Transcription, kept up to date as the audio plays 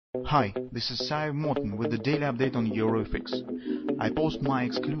Hi, this is Sive Morten with the daily update on EuroFX. I post my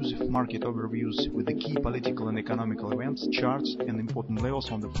exclusive market overviews with the key political and economical events, charts and important levels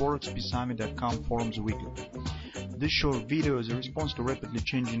on the ForexPeaceArmy.com forums weekly. This short video is a response to rapidly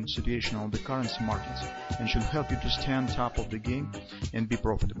changing situation on the currency markets and should help you to stay on top of the game and be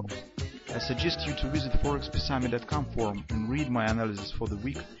profitable. I suggest you to visit ForexPeaceArmy.com forum and read my analysis for the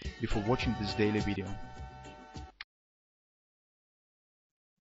week before watching this daily video.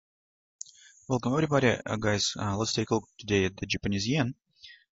 Welcome everybody, guys. Let's take a look today at the Japanese yen,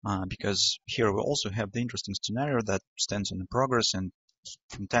 because here we also have the interesting scenario that stands on the progress, and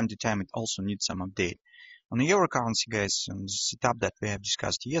from time to time it also needs some update. On the euro currency, guys, on the setup that we have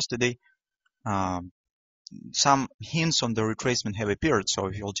discussed yesterday, some hints on the retracement have appeared. So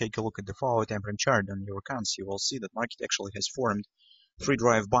if you'll take a look at the 4-hour time frame chart on euro currency, you will see that market actually has formed free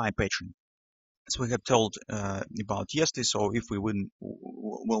drive buy pattern, as we have told about yesterday. So if we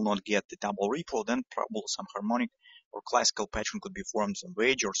will not get the double repo, then probably some harmonic or classical pattern could be formed on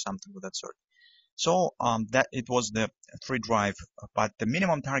wage or something of that sort. So that it was the free drive, but the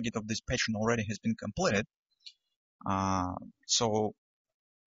minimum target of this pattern already has been completed. So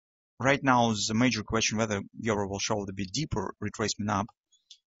right now is a major question whether euro will show a bit deeper retracement up.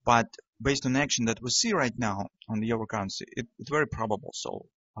 But based on the action that we see right now on the euro currency, it's very probable. So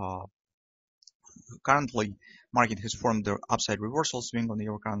currently, market has formed the upside reversal swing on the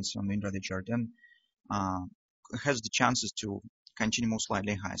euro currency on the intraday chart and has the chances to continue more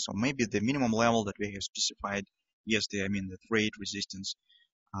slightly high. So maybe the minimum level that we have specified yesterday, I mean the trade resistance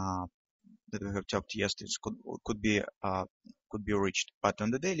that we have talked yesterday, could be reached. But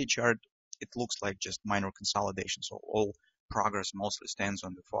on the daily chart, it looks like just minor consolidation. So all progress mostly stands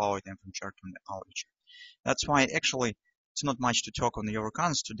on the 4-hour time frame chart on the hourly chart. That's why actually it's not much to talk on the euro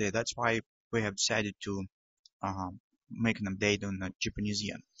currency today. That's why we have decided to make an update on the Japanese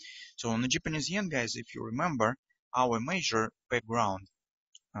yen. So on the Japanese yen, guys, if you remember, our major background,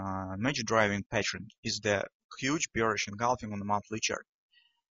 major driving pattern is the huge bearish engulfing on the monthly chart.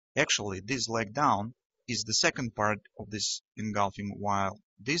 Actually, this leg down is the second part of this engulfing, while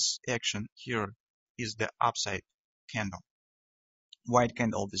this action here is the upside candle, white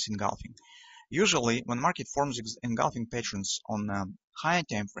candle, this engulfing. Usually, when market forms engulfing patterns on higher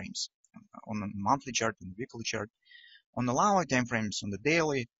time frames, on the monthly chart, on the weekly chart, on the lower time frames, on the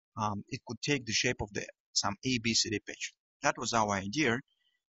daily, it could take the shape of some ABCD patch. That was our idea,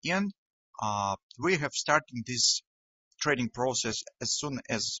 and we have started this trading process as soon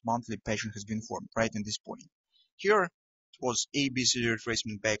as monthly pattern has been formed, right in this point. Here, it was ABCD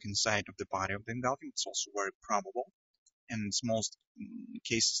retracement back inside of the body of the engulfing. It's also very probable, and in most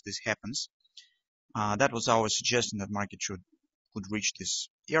cases this happens. That was our suggestion, that market could reach this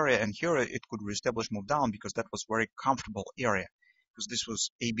area, and here it could reestablish move down, because that was very comfortable area, because this was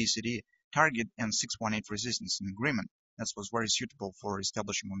ABCD target and 618 resistance in agreement. That was very suitable for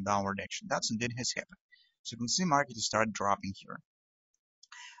establishing on downward action. That's indeed has happened. So you can see market start dropping here.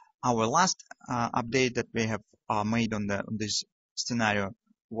 Our last update that we have made on this scenario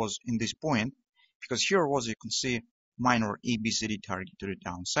was in this point, because here was, you can see, minor ABCD target to the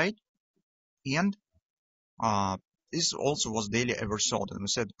downside, and this also was daily oversold, and we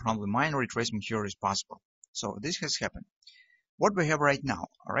said probably minor retracement here is possible. So this has happened. What we have right now?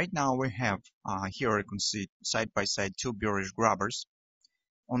 Right now we have here you can see side by side two bearish grabbers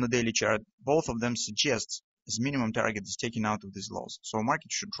on the daily chart. Both of them suggest as minimum target is taken out of these lows. So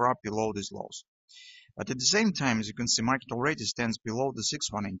market should drop below these lows. But at the same time, as you can see, market already stands below the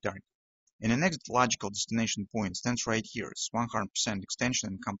 618 target. And the next logical destination point stands right here. It's 100% extension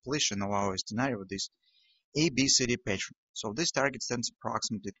and completion of our scenario with this ABCD pattern. So this target stands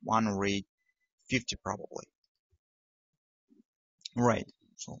approximately at 108.50 probably. Right.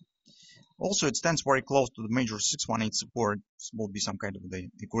 So also it stands very close to the major 618 support. This will be some kind of the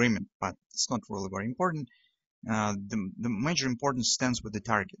agreement, but it's not really very important. The major importance stands with the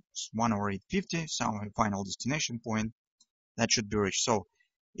target. It's 108.50, some final destination point that should be reached. So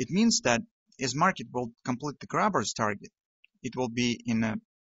it means that as market will complete the grabber's target, it will be in a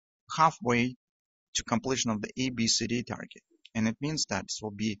halfway to completion of the ABCD target, and it means that this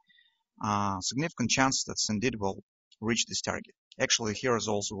will be significant chance that indeed will reach this target. Actually, here is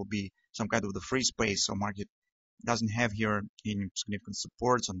also will be some kind of the free space, so market doesn't have here any significant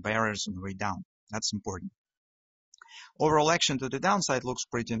supports and barriers on the way down. That's important. Overall action to the downside looks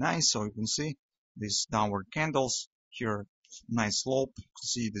pretty nice. So you can see these downward candles here, nice slope. You can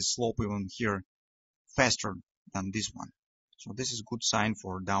see the slope even here faster than this one. So this is a good sign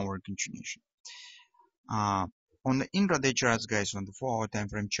for downward continuation. On the intraday charts, guys, on the 4-hour time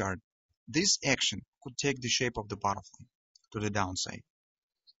frame chart, this action could take the shape of the butterfly to the downside.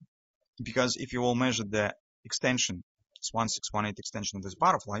 because if you will measure the extension, it's 1618 extension of this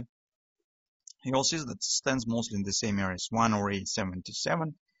butterfly, you will see that it stands mostly in the same areas.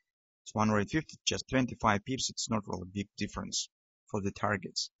 108.77, it's 108.50, just 25 pips. It's not really a big difference for the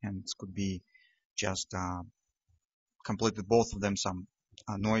targets, and it could be just completely both of them some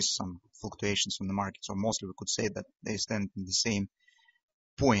noise, some fluctuations in the market. So mostly we could say that they stand in the same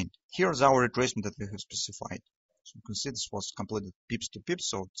point. Here's our retracement that we have specified. So you can see this was completed pips to pips.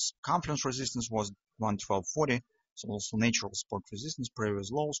 So its conference resistance was 112.40. So also natural support resistance,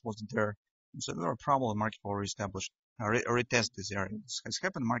 previous lows was there. And so there are probably market will reestablish, retest this area. This has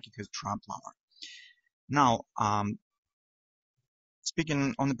happened. Market has dropped lower. Now,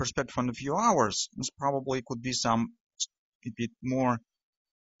 speaking on the perspective on a few hours, this probably could be some a bit more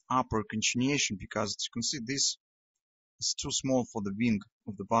upper continuation, because as you can see, this is too small for the wing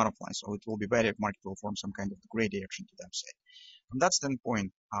of the butterfly. So it will be better if market will form some kind of great action to the upside. From that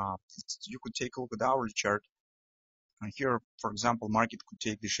standpoint, you could take a look at the hourly chart. And here, for example, market could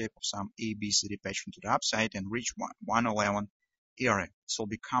take the shape of some ABCD pattern to the upside and reach 111 area. This will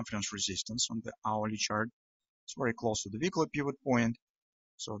be confidence resistance on the hourly chart. It's very close to the weekly pivot point.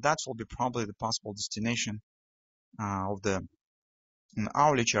 So that will be probably the possible destination of the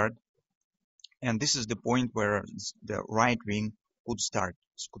hourly chart. And this is the point where the right wing could start.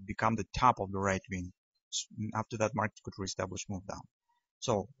 This could become the top of the right wing. So after that, market could reestablish move down.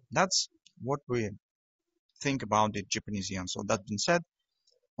 So that's what we think about the Japanese yen. So that being said,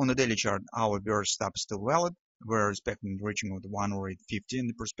 on the daily chart, our bearish stop is still valid. We're expecting the reaching of the 108.50 in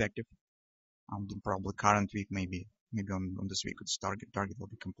the perspective. The probably current week, maybe on this week, its target will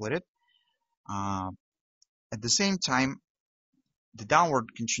be completed. At the same time, the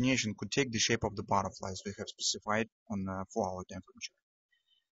downward continuation could take the shape of the butterflies we have specified on the 4-hour time frame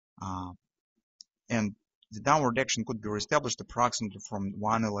chart. And the downward action could be reestablished approximately from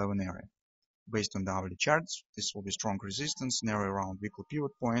 111 area. Based on the hourly charts, this will be strong resistance, narrow around weekly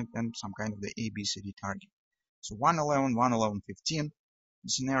pivot point, and some kind of the ABCD target. So 111, 111.15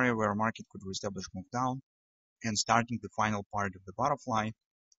 is an area where market could reestablish move down, and starting the final part of the butterfly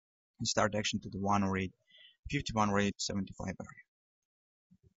and start action to the 108.50, 108.75 area.